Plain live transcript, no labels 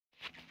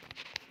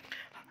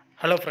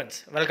Hello friends,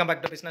 welcome back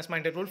to Business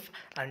Minded Wolf.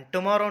 And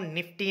tomorrow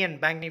Nifty and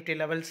Bank Nifty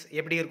levels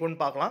எப்படி இருக்குன்னு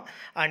பார்க்கலாம்.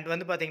 And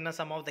வந்து பாத்தீங்கன்னா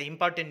some of the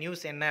important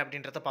news என்ன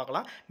அப்படின்றத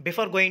பார்க்கலாம்.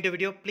 Before going to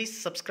video, please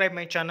subscribe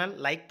my channel,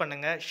 like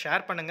பண்ணுங்க,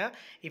 share பண்ணுங்க.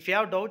 If you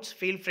have doubts,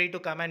 feel free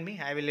to comment me,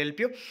 I will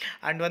help you.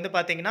 And வந்து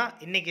பாத்தீங்கன்னா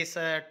இன்னைக்கு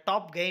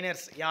top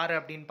gainers யாரு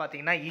அப்படின்னு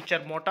பாத்தீங்கன்னா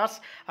Eicher Motors,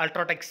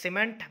 Ultratech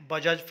Cement,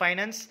 Bajaj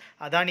Finance,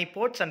 Adani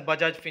Ports and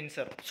Bajaj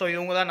Finserv. So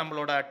இவங்க தான்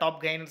நம்மளோட top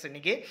gainers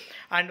இன்னைக்கு.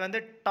 And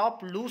வந்து top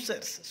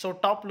losers. So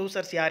top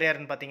losers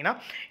யாருன்னு பாத்தீங்கன்னா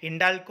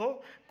Hindalco,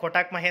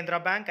 Kotak Mahindra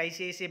Bank,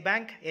 ICICI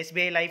Bank,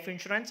 SBI Life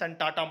Insurance and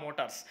Tata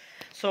Motors.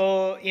 So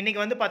இன்னைக்கு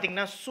வந்து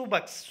பாத்தீங்கன்னா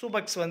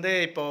Subex வந்து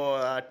இப்போ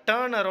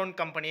டர்ன் அரவுண்ட்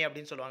கம்பெனி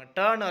அப்படின்னு சொல்லுவாங்க.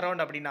 டர்ன்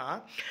அரவுண்ட் அப்படின்னா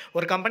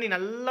ஒரு கம்பெனி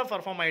நல்லா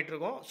பர்ஃபார்ம் ஆகிட்டு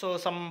இருக்கும். ஸோ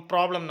சம்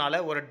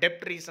ப்ராப்ளம்னால ஒரு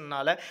டெப்ட்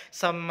ரீசன்னால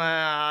சம்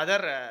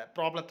அதர்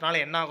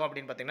ப்ராப்ளத்தினால என்ன ஆகும்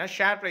அப்படின்னு பார்த்தீங்கன்னா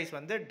ஷேர் ப்ரைஸ்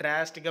வந்து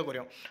டிராஸ்டிக்காக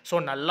குறையும்.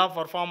 ஸோ நல்லா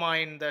பர்ஃபார்ம்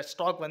ஆகிருந்த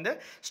ஸ்டாக் வந்து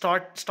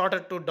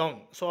ஸ்டார்டட் டு டவுன்.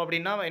 ஸோ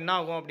அப்படின்னா என்ன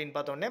ஆகும் அப்படின்னு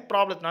பார்த்தோன்னே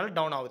ப்ராப்ளத்தினால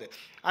டவுன் ஆகுது.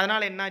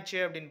 அதனால் என்னாச்சு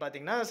அப்படின்னு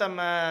பார்த்தீங்கன்னா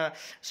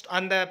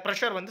அந்த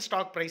ப்ரெஷர் வந்து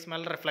ஸ்டாக் ப்ரைஸ்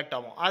மேலே ரிஃப்ளெக்ட்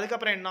ஆகும்.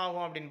 அதுக்கப்புறம் என்ன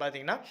ஆகும் அப்படின்னு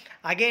பார்த்தீங்கன்னா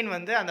அகெயின்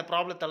வந்து அந்த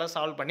ப்ராப்ளத்தெல்லாம்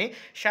சால்வ் பண்ணி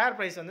ஷேர்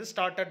ப்ரைஸ் வந்து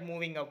ஸ்டார்டட்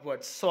மூவிங்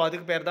அப்வர்ட்ஸ். ஸோ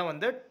அதுக்கு பேர் தான்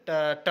வந்து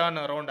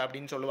டர்ன் அரவுண்ட்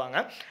அப்படின்னு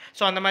சொல்லுவாங்க.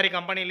 ஸோ அந்த மாதிரி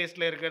கம்பெனி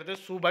லிஸ்ட்டில் இருக்கிறது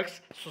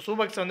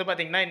சூபெக்ஸ் வந்து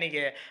பார்த்திங்கன்னா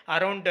இன்றைக்கி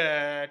அரவுண்ட்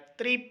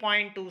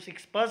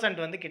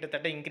 3.26% வந்து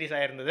கிட்டத்தட்ட இன்க்ரீஸ்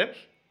ஆகிருந்தது.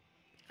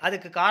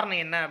 அதுக்கு காரணம்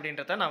என்ன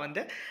அப்படின்றத நான்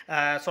வந்து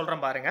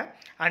சொல்கிறேன் பாருங்கள்.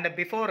 அண்ட்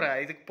பிஃபோர்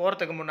இதுக்கு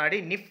போகிறதுக்கு முன்னாடி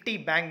நிஃப்டி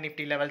பேங்க்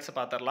நிஃப்டி லெவல்ஸ்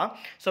பார்த்துடலாம்.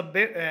 So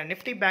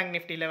Nifty bank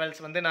Nifty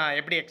levels வந்து நான்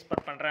எப்படி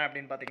எக்ஸ்பெக்ட் பண்ணுறேன்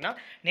அப்படின்னு பார்த்தீங்கன்னா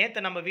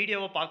நேற்று நம்ம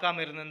வீடியோவை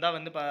பார்க்காம இருந்திருந்தால்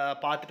வந்து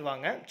பார்த்துட்டு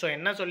வாங்க. ஸோ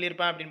என்ன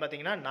சொல்லியிருப்பேன் அப்படின்னு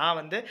பார்த்தீங்கன்னா நான்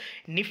வந்து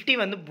நிஃப்டி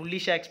வந்து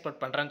புல்லிஷாக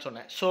எக்ஸ்பெக்ட் பண்ணுறேன்னு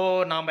சொன்னேன். ஸோ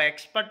நாம்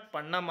எக்ஸ்பெக்ட்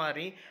பண்ண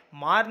மாதிரி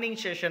மார்னிங்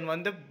செஷன்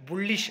வந்து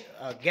புல்லிஷ்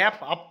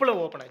கேப் அப்பில்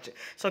ஓப்பன் ஆச்சு.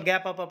 ஸோ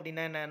கேப் அப்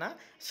அப்படின்னா என்னென்னா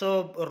ஸோ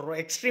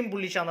எக்ஸ்ட்ரீம்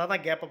புல்லிஷாக இருந்தால்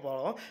தான் கேப் அப்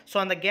ஆகும். ஸோ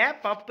அந்த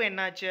கேப் அப்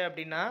என்னாச்சு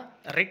அப்படின்னா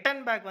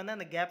ரிட்டர்ன் பேக் வந்து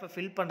அந்த கேப்பை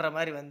ஃபில் பண்ணுற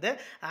மாதிரி வந்து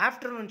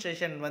ஆஃப்டர்நூன்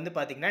செஷன் வந்து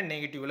பார்த்திங்கன்னா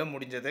நெகட்டிவில்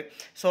முடிஞ்சது.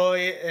 ஸோ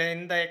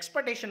இந்த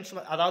எக்ஸ்பெக்டேஷன்ஸ்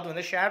அதாவது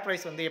வந்து ஷேர்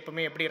ப்ரைஸ் வந்து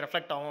எப்பவுமே எப்படி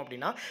ரெஃப்ளெக்ட் ஆகும்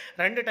அப்படின்னா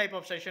ரெண்டு டைப்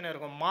ஆஃப் செஷன்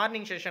இருக்கும்.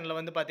 மார்னிங் செஷனில்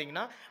வந்து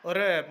பார்த்திங்கன்னா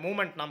ஒரு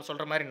மூமெண்ட் நம்ம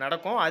சொல்கிற மாதிரி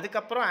நடக்கும்.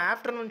 அதுக்கப்புறம்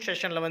ஆஃப்டர்நூன்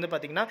செஷனில் வந்து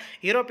பார்த்திங்கன்னா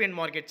யூரோப்பியன்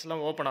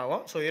மார்க்கெட்ஸ்லாம் ஓப்பன்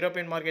ஆகும். ஸோ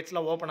யூரோப்பியன்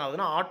மார்க்கெட்ஸ்லாம் ஓப்பன்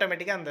ஆகுதுன்னா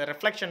ஆட்டோமேட்டிக்காக அந்த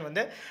ரிஃப்ளெக்ஷன்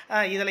வந்து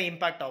இதில்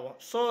இம்பாக்ட் ஆகும்.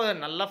 ஸோ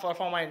நல்லா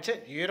பர்ஃபார்ம் ஆகிடுச்சு.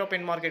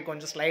 யூரோப்பியன் மார்க்கெட்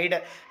கொஞ்சம் ஸ்லைடு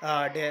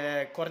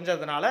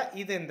குறைஞ்சதுனால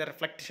இது இந்த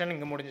ரிஃப்ளெக்ஷன்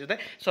இங்கே முடிஞ்சது.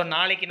 ஸோ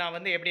நாளைக்கு நான்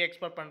வந்து எப்படி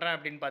எக்ஸ்பெக்ட் பண்ணுறேன்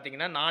அப்படின்னு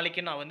பார்த்தீங்கன்னா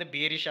நாளைக்கு நான் வந்து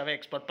பேரிஷாகவே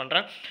எக்ஸ்பெக்ட்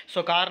பண்ணுறேன். ஸோ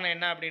காரணம்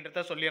என்ன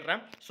அப்படின்றத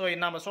சொல்லிடுறேன். ஸோ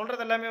நம்ம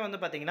சொல்கிறது எல்லாமே வந்து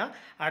பார்த்திங்கன்னா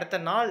அடுத்த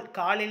நாள்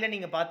காலையில்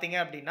நீங்கள் பார்த்தீங்க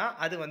அப்படின்னா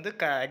அது வந்து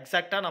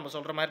எக்ஸாக்டாக நம்ம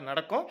சொல்கிற மாதிரி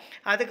நடக்கும்.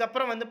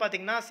 அதுக்கப்புறம் வந்து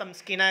பார்த்திங்கன்னா some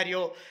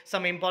ஸ்கினாரியோ,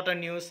 some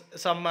important news,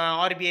 some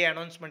RBI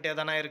announcement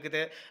எதனா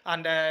இருக்குது,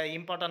 அந்த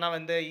இம்பார்ட்டண்டாக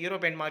வந்து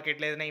யூரோப்பியன்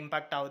மார்க்கெட்டில் எதனா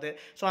இம்பாக்ட் ஆகுது.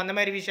 ஸோ அந்த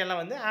மாதிரி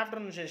விஷயம்லாம் வந்து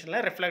ஆஃப்டர்நூன்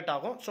செஷனில் ரிஃப்ளெக்ட்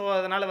ஆகும். ஸோ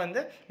அதனால்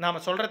வந்து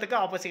நாம் சொல்கிறதுக்கு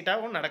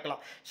ஆப்போசிட்டாகவும்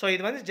நடக்கலாம். ஸோ இது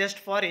வந்து just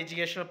for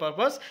educational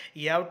purpose.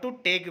 You have to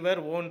take your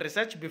own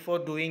research before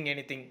doing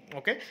anything.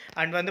 Okay.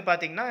 And வந்து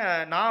பார்த்தீங்கன்னா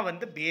நான்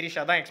வந்து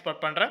பேரிஷாக தான்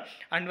எக்ஸ்பெக்ட் பண்ணுறேன்.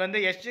 அண்ட் வந்து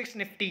SGX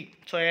நிஃப்டி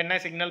ஸோ என்ன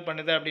சிக்னல்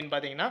பண்ணுது அப்படின்னு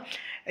பார்த்தீங்கன்னா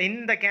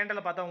இந்த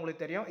கேண்டில் பார்த்தா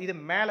உங்களுக்கு தெரியும் இது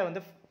மேலே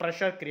வந்து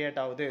ப்ரெஷர் கிரியேட்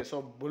ஆகுது. ஸோ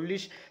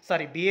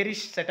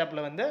பேரிஷ்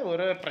செட்டப்பில் வந்து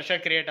ஒரு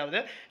ப்ரெஷர் கிரியேட்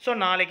ஆகுது. ஸோ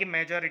நாளைக்கு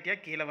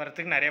மெஜாரிட்டியாக கீழே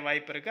வரதுக்கு நிறைய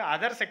வாய்ப்பு இருக்குது.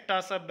 அதர்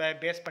செக்டார்ஸை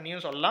பேஸ்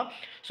பண்ணியும் சொல்லலாம்.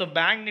 ஸோ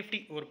பேங்க்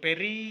நிஃப்டி ஒரு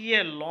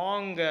பெரிய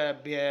லாங்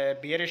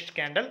பேரிஷ்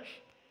கேண்டில்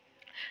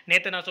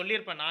நேற்று நான்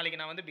சொல்லியிருப்பேன் நாளைக்கு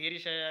நான் வந்து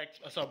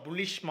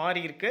புல்லிஷ்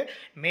மாதிரி இருக்குது.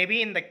 மேபி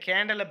இந்த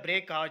கேண்டலை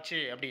பிரேக் ஆச்சு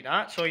அப்படின்னா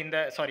ஸோ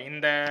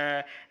இந்த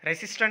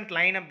ரெசிஸ்டன்ட்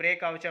லைனை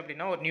பிரேக் ஆச்சு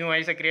அப்படின்னா ஒரு நியூ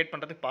ஐஸை கிரியேட்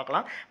பண்ணுறதுக்கு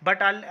பார்க்கலாம்.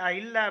 பட்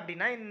இல்லை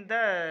அப்படின்னா இந்த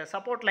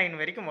சப்போர்ட் லைன்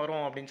வரைக்கும்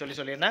வரும் அப்படின்னு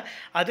சொல்லியிருந்தேன்.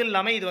 அது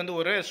இல்லாமல் இது வந்து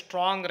ஒரு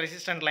ஸ்ட்ராங்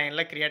ரெசிஸ்டன்ட்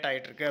லைனில் கிரியேட்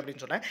ஆகிட்டுருக்கு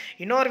அப்படின்னு சொன்னேன்.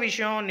 இன்னொரு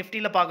விஷயம்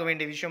நிஃப்டியில் பார்க்க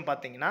வேண்டிய விஷயம்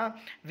பார்த்தீங்கன்னா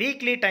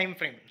weekly time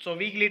frame. So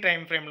weekly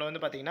time ஃப்ரேமில்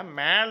வந்து பார்த்தீங்கன்னா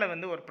மேலே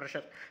வந்து ஒரு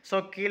ப்ரெஷர், ஸோ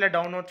கீழே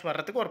டவுன்வர்ட்ஸ்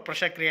வர்றதுக்கு ஒரு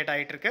ப்ரெஷர் கிரியேட்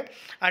ஆகிட்டுருக்கு.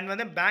 அண்ட்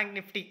வந்து பேங்க்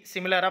நிஃப்டி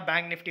சிமிலராக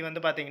பேங்க் நிஃப்டி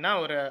வந்து பார்த்தீங்கன்னா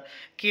ஒரு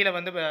கீழே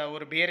வந்து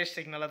ஒரு பேரிஷ்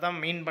சிக்னலை தான்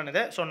மீன்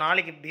பண்ணுது. ஸோ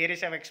நாளைக்கு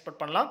பேரிஷாக எக்ஸ்பெக்ட்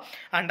பண்ணலாம்.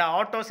 அண்ட்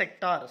ஆட்டோ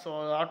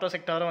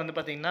செக்டாரும் வந்து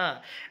பார்த்தீங்கன்னா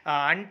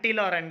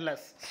அன்டில் ஆர்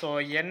எண்ட்லெஸ். ஸோ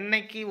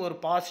என்னைக்கு ஒரு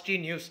பாசிட்டிவ்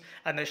நியூஸ்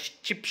அந்த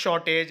chip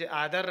shortage,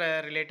 other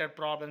related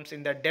problems,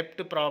 இந்த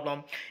டெப்ட்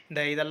ப்ராப்ளம்,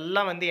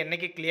 இதெல்லாம் வந்து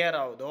என்னைக்கு கிளியர்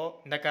ஆகுதோ,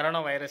 இந்த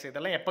கரோனா வைரஸ்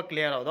இதெல்லாம் எப்போ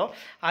கிளியர் ஆகுதோ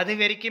அது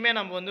வரைக்குமே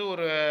நம்ம வந்து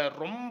ஒரு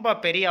ரொம்ப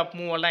பெரிய அப்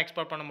மூவெல்லாம்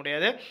எக்ஸ்பெக்ட் பண்ண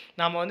முடியாது.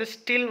 நம்ம வந்து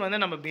ஸ்டில்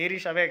வந்து நம்ம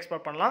பேரிஷாகவே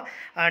எக்ஸ்பெக்ட் பண்ணலாம்.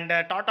 அண்ட்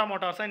டாடா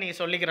மோட்டார்ஸை நீங்கள்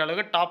சொல்லிக்கிற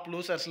அளவுக்கு டாப்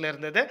லூசர்ஸில்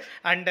இருந்தது.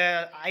 அண்டு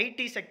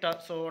ஐடி செக்டார்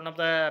ஸோ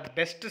நம்ம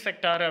பெஸ்ட்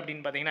செக்டார்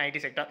அப்படின்னு பார்த்தீங்கன்னா ஐடி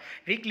செக்டார்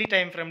வீக்லி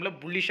டைம் ஃப்ரேமில்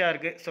புல்லிஷாக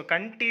இருக்குது. ஸோ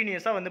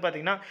கண்டினியூஸாக வந்து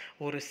பார்த்திங்கன்னா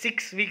ஒரு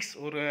 6 வீக்ஸ்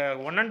ஒரு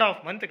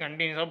 1.5 மந்த்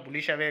கண்டினியூஸாக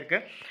புல்லிஷாகவே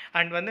இருக்குது.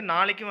 அண்ட் வந்து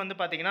நாளைக்கும் வந்து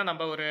பார்த்திங்கன்னா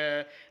நம்ம ஒரு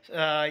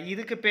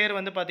இதுக்கு பேர்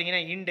வந்து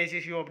பார்த்திங்கன்னா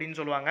இன்டெசிசிவ் அப்படின்னு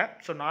சொல்லுவாங்க.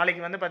 ஸோ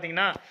நாளைக்கு வந்து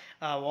பார்த்திங்கன்னா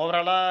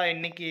ஓவராலாக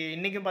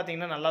இன்றைக்கும்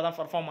பார்த்திங்கன்னா நல்லா தான்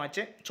பர்ஃபார்ம்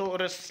ஆச்சு. ஸோ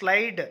ஒரு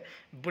ஸ்லைடு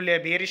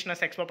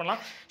பேரிஷ்னஸ் எக்ஸ்பெக்ட்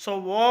பண்ணலாம். ஸோ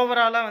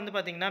ஓவராலாக வந்து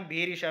பார்த்தீங்கன்னா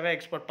பேரிஷாவே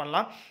எக்ஸ்போர்ட்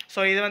பண்ணலாம். ஸோ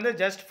இது வந்து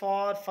just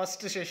for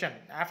first session,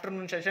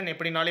 afternoon session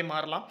எப்படினாலே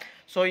மாறலாம்.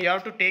 So you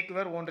have to take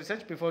your own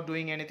research before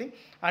doing anything.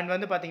 And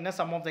வந்து பார்த்தீங்கன்னா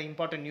some of the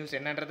important news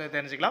என்னன்றதை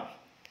தெரிஞ்சுக்கலாம்.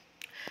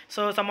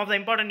 So some of the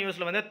important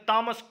நியூஸில் வந்து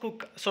தாமஸ்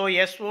குக், ஸோ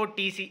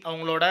எஸ்ஓடிசி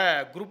அவங்களோட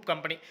group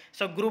company,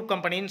 so group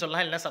கம்பெனின்னு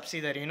சொல்லலாம், இல்லை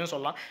சப்சிடரின்னு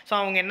சொல்லலாம். ஸோ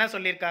அவங்க என்ன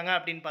சொல்லியிருக்காங்க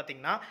அப்படின்னு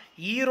பார்த்தீங்கன்னா,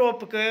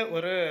 ஈரோப்புக்கு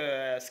ஒரு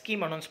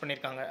ஸ்கீம் அனௌன்ஸ்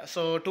பண்ணியிருக்காங்க.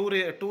 ஸோ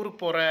டூருக்கு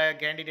போகிற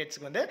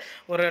கேண்டிடேட்ஸுக்கு வந்து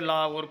ஒரு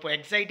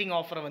எக்ஸைட்டிங்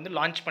ஆஃபரை வந்து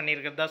லான்ச்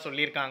பண்ணியிருக்கிறதா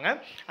சொல்லியிருக்காங்க.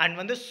 அண்ட்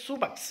வந்து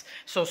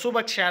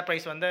சூபக்ஸ் ஷேர்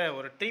ப்ரைஸ் வந்து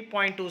ஒரு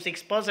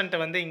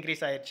 3.26% வந்து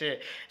இன்க்ரீஸ் ஆயிடுச்சு.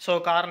 ஸோ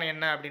காரணம்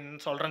என்ன அப்படின்னு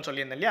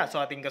சொல்லியிருந்தேன் இல்லையா? ஸோ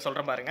அது இங்கே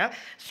சொல்கிறேன் பாருங்கள்.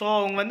 ஸோ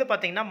அவங்க வந்து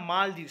பார்த்தீங்கன்னா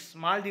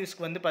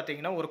மால்தீவ்ஸ்க்கு வந்து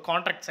பார்த்தீங்கன்னா ஒரு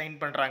கான்ட்ராக்ட் சைன்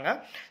பண்ணுறாங்க.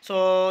 ஸோ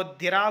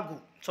திராகு,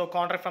 ஸோ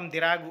கான்ட்ராக்ட் ஃப்ரம்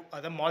திராகு,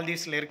 அது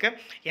மால்தீவ்ஸில் இருக்குது.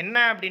 என்ன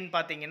அப்படின்னு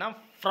பார்த்தீங்கன்னா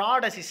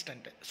fraud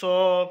assistant, so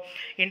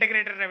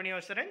integrated revenue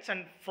assurance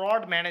and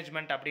fraud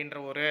management அப்படின்ற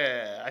ஒரு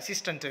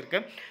அசிஸ்டன்ட்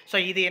இருக்குது. ஸோ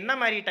இது என்ன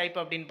மாதிரி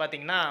டைப் அப்படின்னு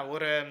பார்த்தீங்கன்னா,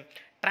 ஒரு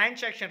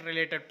டிரான்சாக்ஷன்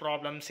ரிலேட்டட்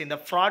ப்ராப்ளம்ஸ், இந்த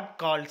ஃப்ராட்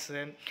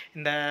கால்ஸு,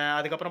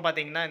 அதுக்கப்புறம்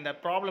பார்த்தீங்கன்னா இந்த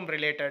ப்ராப்ளம்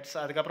ரிலேட்டட்ஸ்,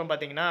 அதுக்கப்புறம்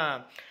பார்த்தீங்கன்னா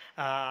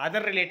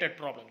அதர் ரிலேட்டட்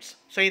ப்ராப்ளம்ஸ்.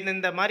 ஸோ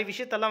இந்த மாதிரி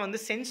விஷயத்தெல்லாம் வந்து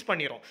சென்ஸ்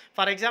பண்ணிடும்.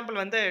 ஃபார் எக்ஸாம்பிள்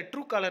வந்து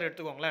ட்ரூ காலர்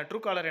எடுத்துக்கோங்களேன். ட்ரூ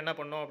காலர் என்ன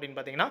பண்ணும் அப்படின்னு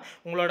பார்த்தீங்கன்னா,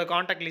 உங்களோட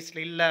காண்டாக்ட்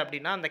லிஸ்ட்டில் இல்லை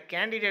அப்படின்னா அந்த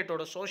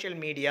கேண்டிடேட்டோட சோஷியல்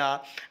மீடியா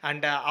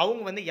அண்ட்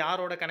அவங்க வந்து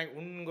யாரோட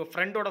உங்கள்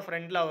ஃப்ரெண்டோட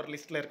ஃப்ரெண்டில் அவர்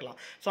லிஸ்ட்டில் இருக்கலாம்.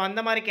 ஸோ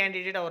அந்த மாதிரி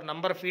கேண்டிடேட் அவர்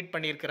நம்பரை ஃபீட்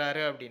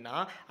பண்ணியிருக்கிறாரு அப்படின்னா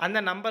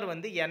அந்த நம்பர்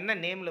வந்து என்ன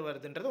நேமில்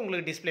வருதுன்றது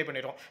உங்களுக்கு டிஸ்பிளே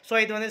பண்ணிடும்.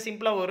 ஸோ இது வந்து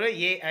சிம்பிளாக ஒரு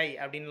ஏஐ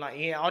அப்படின்லாம்,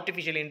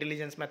 ஆர்டிஃபிஷியல்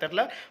இன்டெலிஜென்ஸ்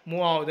மெத்தடில்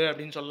மூவ் ஆகுது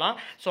அப்படின்னு சொல்லலாம்.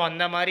 ஸோ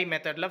அந்த மாதிரி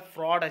மெத்தடில்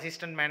ஃப்ராட்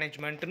அசிஸ்டன்ட்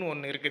மேனேஜ்மெண்ட்னு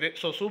ஒன்று இருக்குது.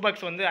 ஸோ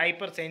சூபக்ஸ் வந்து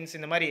ஹைப்பர் சயின்ஸ்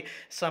இந்த மாதிரி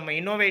சம்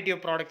இன்னோவேட்டிவ்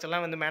ப்ராடக்ட்ஸ்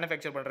எல்லாம் வந்து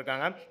மேனுஃபேக்சர்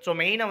பண்ணிருக்காங்க. ஸோ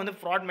மெயினாக வந்து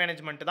ஃப்ராட்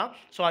மேனேஜ்மெண்ட் தான்.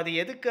 ஸோ அது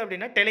எதுக்கு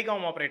அப்படின்னா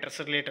டெலிகாம் ஆப்ரேட்டர்ஸ்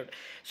ரிலேட்டட்.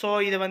 ஸோ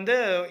இது வந்து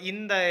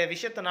இந்த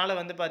விஷயத்தினால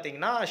வந்து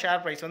பார்த்தீங்கன்னா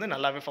ஷேர் ப்ரைஸ் வந்து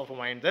நல்லாவே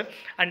பர்ஃபார்ம் ஆயிடுது.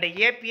 அண்ட்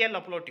ஏபிஎல்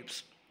அப்ளோட்டிவ்ஸ்,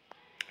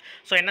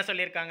 ஸோ என்ன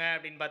சொல்லியிருக்காங்க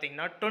அப்படின்னு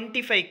பார்த்தீங்கன்னா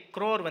 25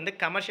 crore வந்து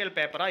கமர்ஷியல்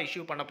பேப்பராக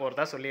இஷ்யூ பண்ண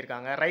போகிறதா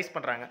சொல்லியிருக்காங்க, ரைஸ்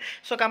பண்ணுறாங்க.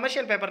 ஸோ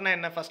கமர்ஷியல் பேப்பர்னா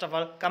என்ன? First of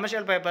all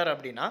commercial paper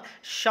அப்படின்னா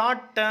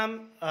ஷார்ட் டேர்ம்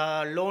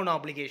லோன்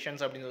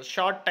ஆப்ளிகேஷன்ஸ் அப்படின்னு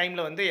ஷார்ட்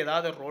டைமில் வந்து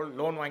ஏதாவது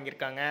லோன்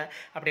வாங்கியிருக்காங்க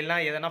அப்படின்னா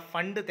எதனா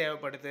ஃபண்டு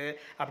தேவைப்படுது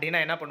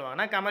அப்படின்னா என்ன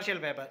பண்ணுவாங்கன்னா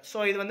கமர்ஷியல் பேப்பர்.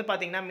 ஸோ இது வந்து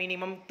பார்த்தீங்கன்னா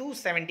மினிமம்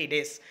 270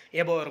 days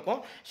எபோ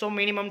இருக்கும். ஸோ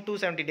மினிமம்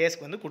 270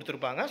 daysக்கு வந்து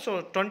கொடுத்துருப்பாங்க. ஸோ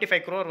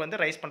 25 crore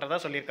வந்து ரைஸ்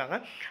பண்ணுறதா சொல்லியிருக்காங்க.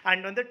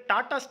 அண்ட் வந்து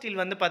டாடா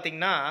ஸ்டீல் வந்து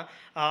பார்த்தீங்கன்னா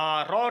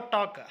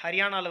ராடாக்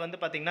ஹரியானாவில் வந்து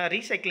பார்த்தீங்கன்னா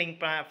ரீசைக்ளிங்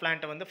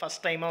பிளான்ட்டை வந்து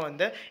ஃபஸ்ட் டைமாக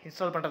வந்து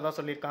இன்ஸ்டால் பண்ணுறதா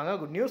சொல்லியிருக்காங்க.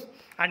 Good news.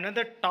 அண்ட்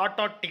வந்து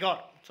Tata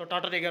Tigor, so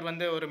Tata digger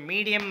வந்து ஒரு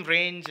மீடியம்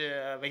ரேஞ்ச்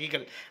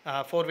வெஹிக்கிள்,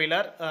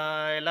 4-wheeler,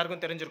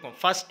 எல்லாருக்கும் தெரிஞ்சிருக்கும்.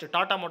 First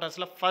Tata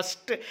மோட்டார்ஸில்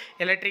first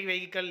electric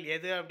vehicle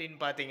எது அப்படின்னு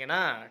பார்த்தீங்கன்னா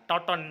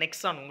டாடா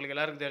நெக்ஸான், உங்களுக்கு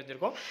எல்லாருக்கும்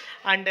தெரிஞ்சிருக்கும்.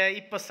 அண்டு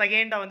இப்போ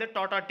செகண்டாக வந்து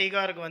டாடா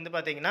டிகாருக்கு வந்து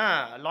பார்த்தீங்கன்னா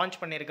லான்ச்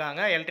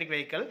பண்ணியிருக்காங்க எலக்ட்ரிக்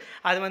வெஹிக்கிள்.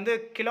 அது வந்து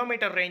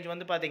கிலோமீட்டர் ரேஞ்ச்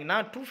வந்து பார்த்தீங்கன்னா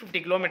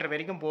 250 கிலோமீட்டர்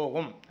வரைக்கும்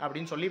போகும்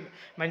அப்படின்னு சொல்லி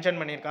மென்ஷன்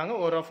பண்ணியிருக்காங்க.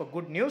 ஒரு of a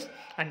good news.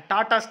 And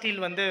Tata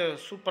steel வந்து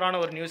சூப்பரான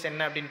ஒரு நியூஸ்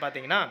என்ன அப்படின்னு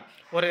பார்த்தீங்கன்னா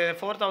ஒரு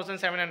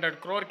 4700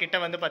 crore கிட்ட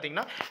வந்து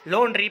பார்த்தீங்கன்னா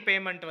லோன்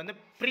ரீபேமெண்ட் வந்து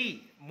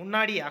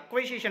முன்னாடி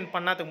அக்வைசிஷன்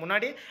பண்ணதுக்கு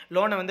முன்னாடி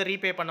லோனை வந்து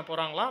ரீபே பண்ண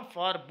போகிறாங்களாம்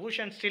for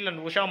Bhushan steel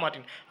and Usha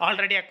Martin,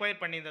 already acquire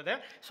பண்ணியிருந்தது.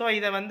 So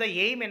இதை வந்து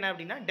எய்ம் என்ன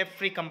அப்படின்னா டெப்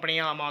ஃப்ரீ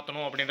கம்பெனியாக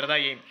மாற்றணும் அப்படின்றதா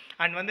எய்ம்.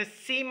 அண்ட் வந்து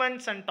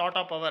சீமன்ஸ் அண்ட்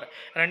டாடா பவர்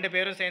ரெண்டு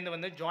பேரும் சேர்ந்து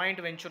வந்து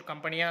ஜாயிண்ட் வெஞ்சூர்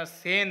கம்பெனியாக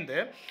சேர்ந்து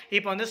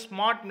இப்போ வந்து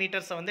ஸ்மார்ட்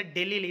மீட்டர்ஸை வந்து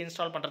டெல்லியில்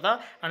இன்ஸ்டால் பண்ணுறதா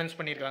அனௌன்ஸ்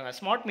பண்ணியிருக்காங்க.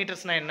 ஸ்மார்ட்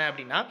மீட்டர்ஸ்னால் என்ன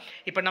அப்படின்னா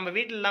இப்போ நம்ம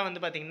வீட்டிலலாம்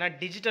வந்து பார்த்திங்கன்னா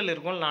டிஜிட்டல்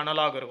இருக்கும், இல்லை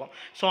அனலாக் இருக்கும்.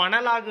 ஸோ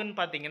அனலாகுன்னு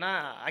பார்த்தீங்கன்னா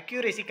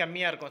அக்யூரேசி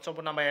கம்மியாக இருக்கும். ஸோ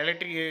இப்போ நம்ம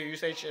எலக்ட்ரிக்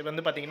யூசேஜ்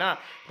வந்து பார்த்திங்கன்னா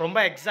ரொம்ப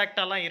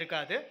எக்ஸாக்டாலாம்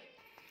இருக்காது.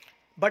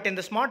 பட்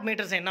இந்த ஸ்மார்ட்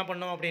மீட்டர்ஸ் என்ன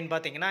பண்ணோம் அப்படின்னு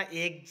பார்த்தீங்கன்னா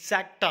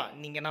எக்ஸாக்டாக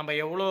நீங்கள் நம்ம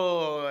எவ்வளோ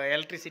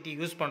எலக்ட்ரிசிட்டி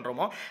யூஸ்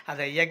பண்ணுறோமோ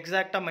அதை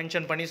எக்ஸாக்டாக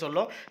மென்ஷன் பண்ணி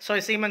சொல்லும். ஸோ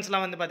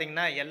சீமென்ஸ்லாம் வந்து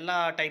பார்த்திங்கன்னா எல்லா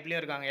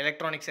டைப்லேயும் இருக்காங்க.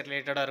 எலக்ட்ரானிக்ஸ்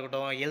ரிலேட்டடாக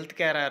இருக்கட்டும், ஹெல்த்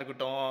கேராக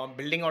இருக்கட்டும்,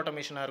 பில்டிங்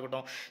ஆட்டோமேஷனாக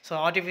இருக்கட்டும்,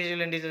 ஸோ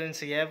ஆர்டிஃபிஷியல்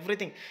இன்டெலிஜென்ஸ்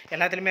எவ்ரிதிங்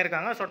எல்லாத்துலேயுமே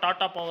இருக்காங்க. ஸோ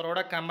டாடா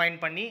பவரோட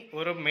கம்பைன் பண்ணி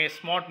ஒரு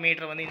ஸ்மார்ட்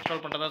மீட்டரை வந்து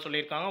இன்ஸ்டால் பண்ணுறதா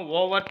சொல்லியிருக்காங்க.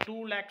 ஓவர் 2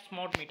 lakh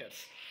ஸ்மார்ட்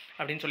மீட்டர்ஸ்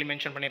அப்படின்னு சொல்லி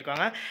மென்ஷன்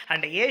பண்ணியிருக்காங்க.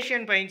 அண்ட்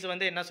ஏஷியன் பெயிண்ட்ஸ்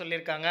வந்து என்ன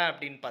சொல்லியிருக்காங்க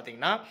அப்படின்னு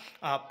பார்த்தீங்கன்னா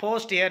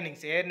போஸ்ட்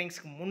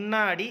ஏர்னிங்ஸ்க்கு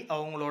முன்னாடி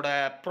அவங்களோட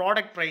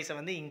ப்ராடக்ட் ப்ரைஸை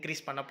வந்து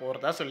இன்க்ரீஸ் பண்ண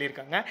போகிறதா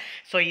சொல்லியிருக்காங்க.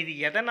 ஸோ இது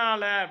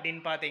எதனால்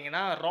அப்படின்னு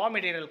பார்த்தீங்கன்னா ரா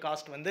மெட்டீரியல்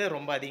காஸ்ட் வந்து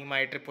ரொம்ப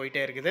அதிகமாகிட்டு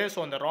போயிட்டே இருக்குது.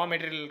 ஸோ அந்த ரா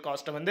மெட்டீரியல்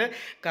காஸ்ட்டை வந்து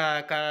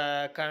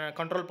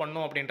கண்ட்ரோல்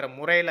பண்ணும் அப்படின்ற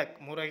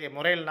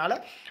முறையினால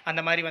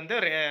அந்த மாதிரி வந்து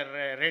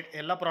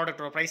எல்லா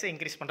ப்ராடக்டோட ப்ரைஸை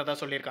இன்க்ரீஸ் பண்ணுறதா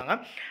சொல்லியிருக்காங்க.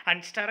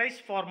 அண்ட்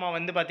ஸ்டெரைஸ் ஃபார்மா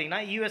வந்து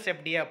பார்த்தீங்கன்னா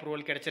யூஎஸ்எஃப்டிஏ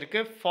அப்ரூவல்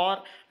கிடச்சிருக்கு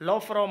ஃபார்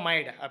லோஃப்ரோமைட்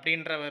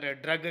அப்படின்ற ஒரு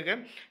ட்ரக்குக்கு.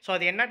 ஸோ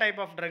அது என்ன டைப்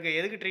ஆஃப் ட்ரக்,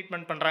 எதுக்கு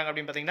ட்ரீட்மெண்ட் பண்ணுறாங்க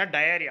அப்படின்னு பார்த்தீங்கன்னா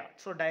டயரியா.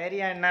 ஸோ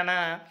டயரியா என்னென்னா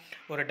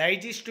ஒரு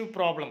டைஜஸ்டிவ்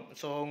ப்ராப்ளம்.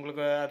 ஸோ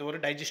உங்களுக்கு அது ஒரு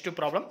டைஜஸ்டிவ்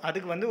ப்ராப்ளம்,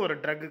 அதுக்கு வந்து ஒரு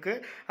ட்ரக்குக்கு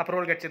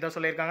அப்ரூவல் கிடச்சதா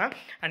சொல்லியிருக்காங்க.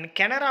 அண்ட்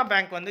கனரா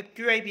பேங்க் வந்து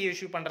QIP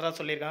இஷ்யூ பண்ணுறதா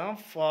சொல்லியிருக்காங்க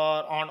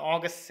for on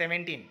August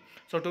 17,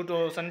 so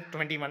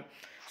 2021.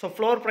 So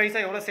floor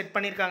ப்ரைஸை எவ்வளோ செட்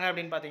பண்ணியிருக்காங்க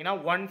அப்படின்னு பார்த்தீங்கன்னா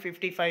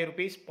 155.58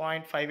 rupees.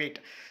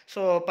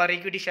 ஸோ பர்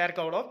ஈக்விட்டி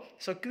ஷேருக்கு அவ்வளோ.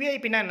 ஸோ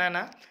QIPனா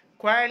என்னென்னா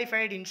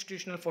குவாலிஃபைடு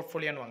இன்ஸ்டிடியூஷனல்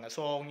போர்ட்ஃபோலியோன்னு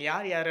ஸோ அவங்க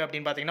யார்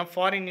அப்படின்னு பார்த்தீங்கன்னா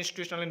foreign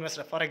institutional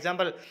investor. For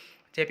example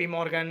JP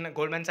Morgan,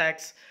 Goldman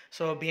socks,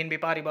 so PNB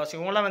பாரிபாஸ்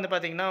இவங்களாம் வந்து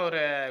பார்த்திங்கன்னா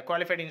ஒரு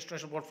குவாலிஃபைடு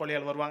இன்ஸ்டிடியூஷனல்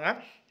போர்ட்ஃபோலியோவில் வருவாங்க.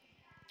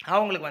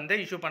 அவங்களுக்கு வந்து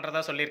இஷ்யூ பண்ணுறதா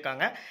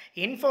சொல்லியிருக்காங்க.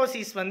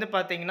 இன்ஃபோசிஸ் வந்து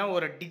பார்த்திங்கன்னா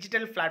ஒரு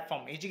digital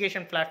platform,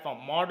 education platform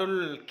model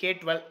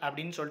K12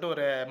 அப்படின்னு சொல்லிட்டு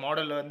ஒரு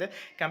மாடல் வந்து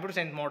கம்ப்யூட்டர்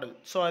சயின்ஸ் மாடல்.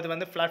 ஸோ அது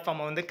வந்து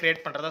பிளாட்ஃபார்மை வந்து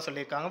கிரியேட் பண்ணுறதா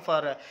சொல்லியிருக்காங்க.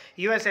 ஃபார்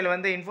யூஎஸ்ஏல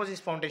வந்து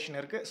இன்ஃபோசிஸ் ஃபவுண்டேஷன்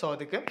இருக்குது. ஸோ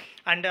அதுக்கு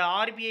அண்ட்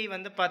ஆர்பிஐ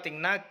வந்து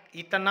பார்த்திங்கன்னா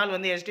இத்தனை நாள்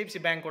வந்து HDFC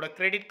பேங்கோட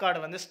கிரெடிட்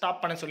கார்டை வந்து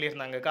ஸ்டாப் பண்ண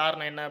சொல்லியிருந்தாங்க.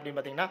 காரணம் என்ன அப்படின்னு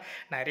பார்த்திங்கன்னா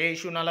நிறைய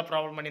இஷ்யூனால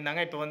ப்ராப்ளம்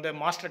பண்ணியிருந்தாங்க. இப்போ வந்து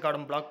மாஸ்டர்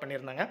கார்டும் பிளாக்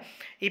பண்ணியிருந்தாங்க.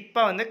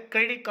 இப்போ வந்து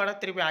கிரெடிட் கார்டை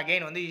திருப்பி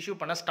அகைன் வந்து இஷ்யூ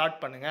பண்ண ஸ்டார்ட்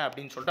பண்ணுங்க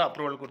அப்படின்னு சொல்லிட்டு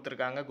அப்ரூவல்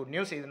கொடுத்துருக்காங்க. Good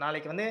news. இது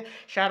நாளைக்கு வந்து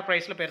ஷேர்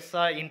ப்ரைஸில்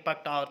பெருசாக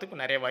இம்பாக்ட் ஆகிறதுக்கு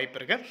நிறைய வாய்ப்பு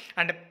இருக்குது.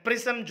 அண்ட்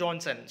பிரிசம்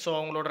ஜான்சன், ஸோ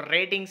அவங்களோட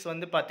ரேட்டிங்ஸ்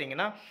வந்து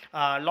பார்த்தீங்கன்னா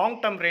லாங்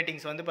டேர்ம்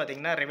ரேட்டிங்ஸ் வந்து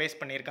பார்த்தீங்கன்னா ரிவைஸ்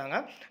பண்ணியிருக்காங்க.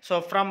 ஸோ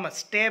ஃப்ரம்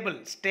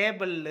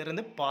ஸ்டேபிள்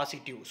இருந்து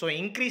பாசிட்டிவ், ஸோ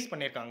இன்க்ரீஸ்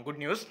பண்ணியிருக்காங்க.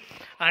 Good news.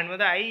 அண்ட்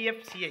வந்து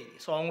IFCI,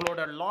 ஸோ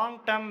அவங்களோட long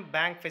term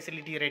bank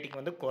facility rating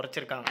வந்து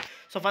குறைச்சிருக்காங்க.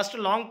 So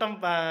first long term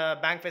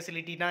bank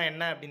ஃபெசிலிட்டினா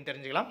என்ன அப்படின்னு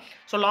தெரிஞ்சுக்கலாம்.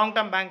 So long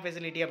term bank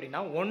facility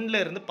அப்படின்னா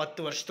 1 இருந்து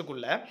 10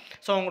 வருஷத்துக்குள்ளே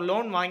ஸோ அவங்க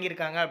லோன்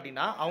வாங்கியிருக்காங்க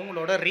அப்படின்னா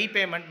அவங்களோட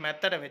ரீபேமெண்ட்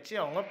மெத்தடை வச்சு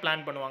அவங்க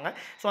பிளான் பண்ணுவாங்க.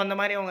 ஸோ அந்த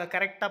மாதிரி அவங்க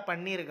கரெக்டாக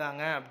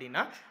பண்ணியிருக்காங்க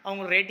அப்படின்னா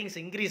அவங்க ரேட்டிங்ஸ்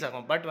இன்க்ரீஸ்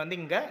ஆகும். பட் வந்து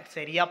இங்கே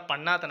சரியாக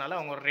பண்ணாதனால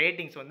அவங்க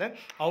ரேட்டிங்ஸ் வந்து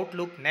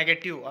அவுட்லுக்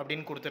நெகட்டிவ்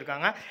அப்படின்னு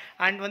கொடுத்துருக்காங்க.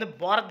 அண்ட் வந்து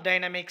பாரத்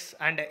டைனமிக்ஸ்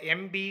அண்ட்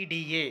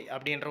MBDA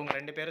அப்படின்றவங்க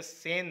 2 பேரும்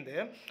சேர்ந்து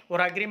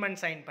ஒரு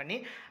அக்ரிமெண்ட் சைன் பண்ணி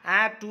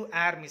ஏர் டு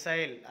ஏர்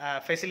மிசைல்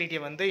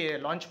ஃபெசிலிட்டியை வந்து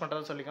லான்ச்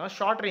பண்ணுறதா சொல்லியிருக்காங்க.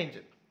 Short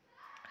range.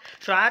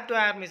 So air to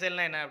air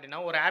மிசைல்னால் என்ன அப்படின்னா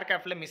ஒரு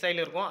ஏர்கிராஃப்டில்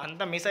மிசைல் இருக்கும்.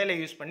 அந்த மிசைலை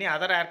யூஸ் பண்ணி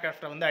அதர்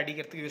ஏர்கிராஃப்டை வந்து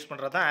அடிக்கிறதுக்கு யூஸ்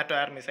பண்ணுறது தான் ஏர் டு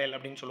ஏர் மிசைல்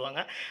அப்படின்னு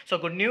சொல்லுவாங்க. So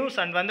good news.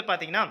 அண்ட் வந்து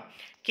பார்த்திங்கன்னா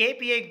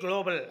KPI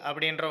குளோபல்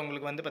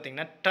அப்படின்றவங்களுக்கு வந்து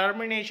பார்த்திங்கன்னா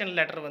டெர்மினேஷன்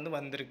லெட்டர் வந்து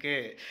வந்திருக்கு.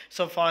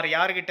 ஸோ ஃபார்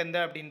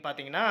யார்கிட்டேருந்து அப்படின்னு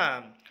பார்த்தீங்கன்னா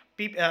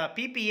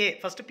PPA.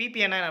 ஃபஸ்ட்டு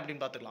PPA என்ன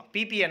அப்படின்னு பார்த்துக்கலாம்.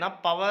 PPAனா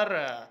பவர்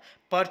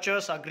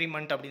பர்ச்சேஸ்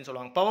அக்ரிமெண்ட் அப்படின்னு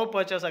சொல்லுவாங்க. பவர்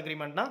பர்ச்சேஸ்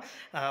அக்ரிமெண்ட்னா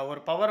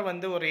ஒரு பவர்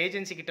வந்து ஒரு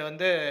ஏஜென்சி கிட்ட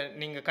வந்து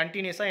நீங்கள்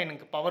கண்டினியூஸாக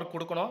எனக்கு பவர்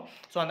கொடுக்கணும்.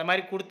 ஸோ அந்த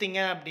மாதிரி கொடுத்தீங்க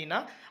அப்படின்னா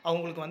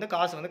அவங்களுக்கு வந்து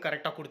காசு வந்து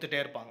கரெக்டாக கொடுத்துட்டே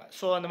இருப்பாங்க.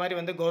 ஸோ அந்த மாதிரி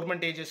வந்து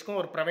கவர்மெண்ட் ஏஜென்சிக்கும்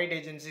ஒரு ப்ரைவேட்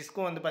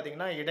ஏஜென்சிஸ்க்கும் வந்து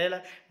பார்த்திங்கன்னா இடையில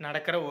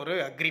நடக்கிற ஒரு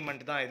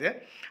அக்ரிமெண்ட் தான் இது.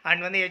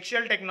 அண்ட் வந்து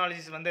HCL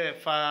டெக்னாலஜிஸ் வந்து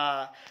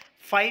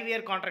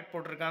 5-year கான்ட்ராக்ட்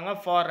போட்டிருக்காங்க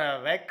ஃபார்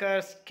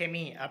வேக்கர்ஸ்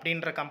கெமி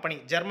அப்படின்ற company,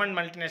 German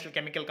multinational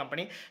chemical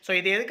company. So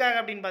இது எதுக்காக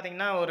அப்படின்னு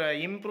பார்த்தீங்கன்னா ஒரு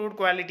இம்ப்ரூவ்ட்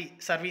குவாலிட்டி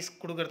சர்வீஸ்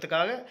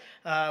கொடுக்கறதுக்காக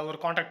ஒரு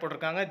கான்ட்ராக்ட்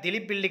போட்டிருக்காங்க.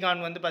 திலீப்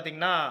பில்டிகான் வந்து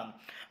பார்த்திங்கன்னா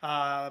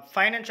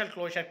ஃபைனான்ஷியல்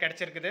க்ளோஷர்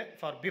கிடச்சிருக்குது.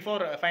 ஃபார்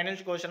பிஃபோர்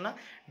ஃபைனான்ஷியல் க்ளோஷர்னால்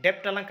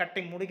டெப்டெல்லாம்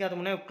கட்டி முடிக்காத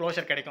முன்னே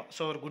க்ளோஷர் கிடைக்கும்.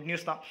 ஸோ ஒரு குட்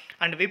நியூஸ் தான்.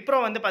 அண்ட் விப்ரோ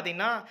வந்து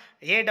பார்த்திங்கன்னா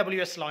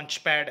AWS லான்ச்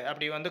பேட்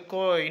அப்படி வந்து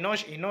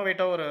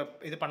இன்னோவேட்டாக ஒரு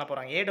இது பண்ண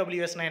போகிறாங்க.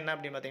 AWSனால் என்ன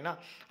அப்படின்னு பார்த்தீங்கன்னா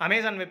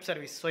அமேசான் வெப்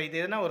சர்வீஸ். ஸோ இது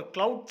எதுனா ஒரு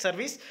cloud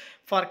service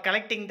for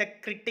collecting the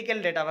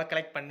critical டேட்டாவை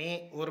கலெக்ட் பண்ணி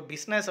ஒரு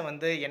பிஸ்னஸை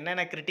வந்து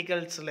என்னென்ன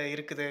கிரிட்டிக்கல்ஸில்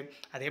இருக்குது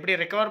அதை எப்படி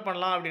ரெக்கவர்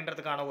பண்ணலாம்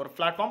அப்படின்றதுக்கான ஒரு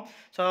பிளாட்ஃபார்ம்.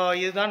 ஸோ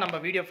இதுதான் நம்ம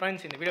வீடியோ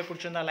ஃப்ரெண்ட்ஸ். இந்த வீடியோ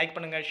பிடிச்சிருந்தா லைக்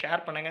பண்ணுங்கள்,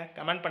 ஷேர் பண்ணுங்கள்,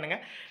 கமெண்ட்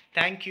பண்ணுங்கள்.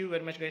 Thank you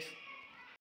very much guys.